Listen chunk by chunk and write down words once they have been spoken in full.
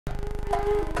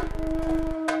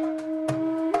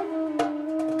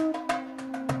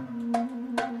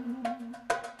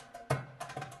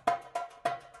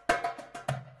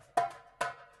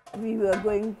We were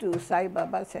going to Sai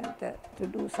Baba Centre to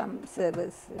do some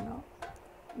service, you know.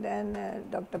 Then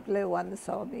Dr. Play once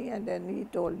saw me and then he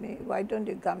told me, why don't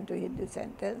you come to Hindu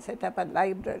Centre and set up a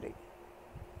library?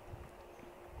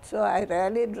 So I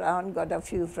rallied round, got a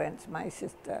few friends, my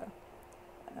sister,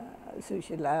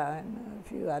 Sushila and a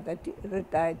few other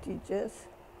retired teachers,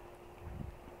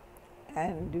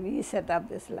 and we set up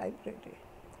this library.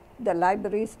 The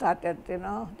library started, you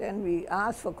know, then we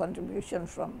asked for contribution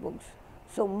from books.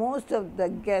 So most of the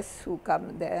guests who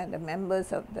come there, the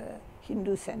members of the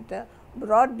Hindu Centre,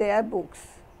 brought their books.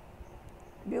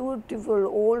 Beautiful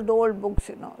old books,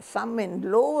 you know. Some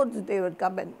in loads they would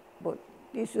come and put.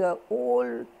 These were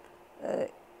old,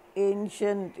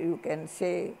 ancient, you can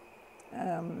say,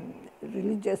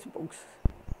 religious books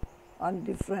on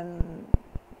different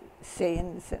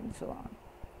saints and so on.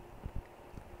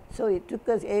 So it took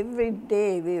us every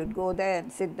day, we would go there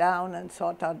and sit down and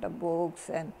sort out the books,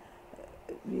 and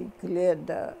we cleared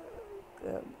the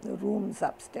rooms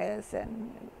upstairs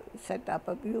and set up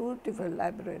a beautiful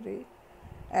library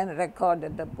and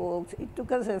recorded the books. It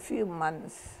took us a few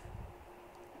months.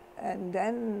 And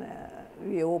then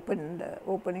we opened the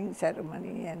opening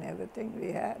ceremony and everything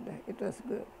we had. It was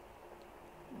good.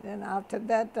 Then after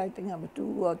that, I think about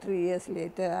 2 or 3 years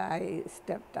later, I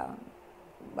stepped down.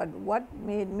 But what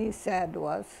made me sad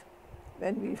was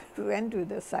when we went with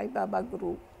the Sai Baba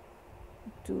group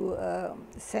to a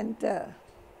center.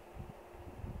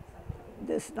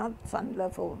 This is not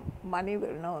Sandla for money,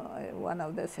 will know, one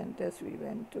of the centers we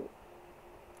went to.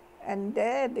 And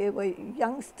there were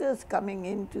youngsters coming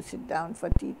in to sit down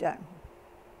for tea time.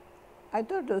 I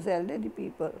thought it was elderly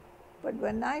people. But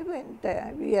when I went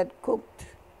there, we had cooked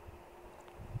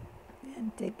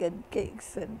and taken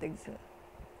cakes and things.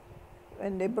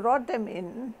 When they brought them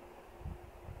in,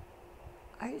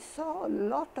 I saw a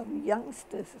lot of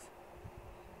youngsters,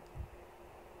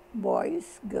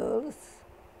 boys, girls,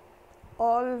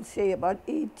 all say about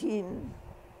 18,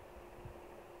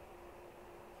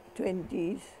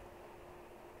 20s,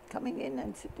 coming in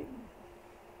and sitting,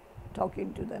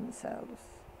 talking to themselves.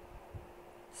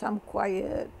 Some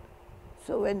quiet.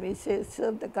 So when we say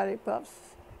serve the curry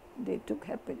puffs, they took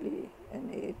happily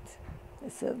and ate. They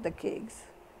served the cakes.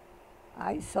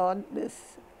 I saw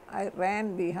this. I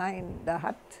ran behind the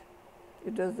hut.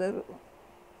 It was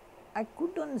I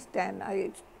couldn't stand.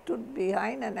 I stood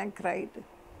behind and I cried.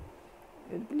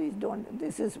 Please don't.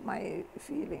 This is my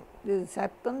feeling. This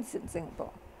happens in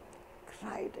Singapore.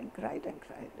 Cried and cried and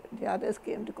cried. The others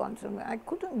came to console me. I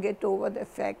couldn't get over the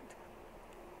fact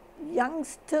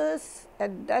youngsters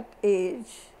at that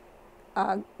age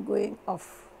are going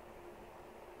off,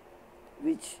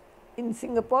 which in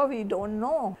Singapore we don't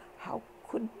know. How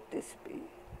could this be?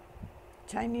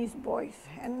 Chinese boys,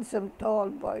 handsome, tall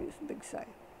boys, big size.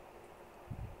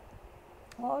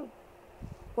 All.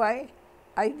 Why?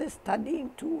 Either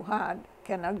studying too hard,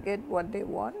 cannot get what they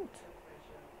want.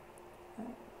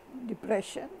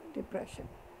 Depression,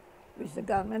 which the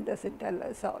government doesn't tell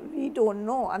us all. We don't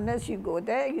know. Unless you go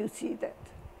there, you see that.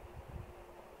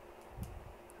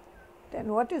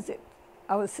 Then what is it?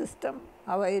 Our system,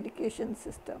 our education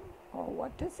system, or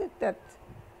what is it that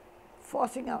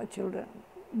forcing our children,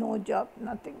 no job,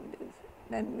 nothing.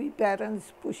 Then we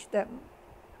parents push them.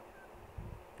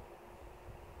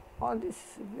 All this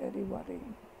is very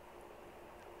worrying.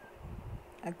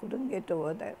 I couldn't get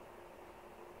over that.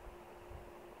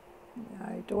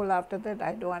 I told after that,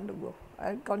 I don't want to go.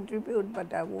 I'll contribute,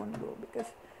 but I won't go,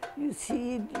 because you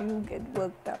see it, you get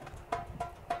worked up.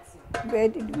 Where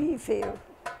did we fail?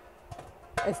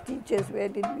 As teachers, where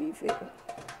did we fail?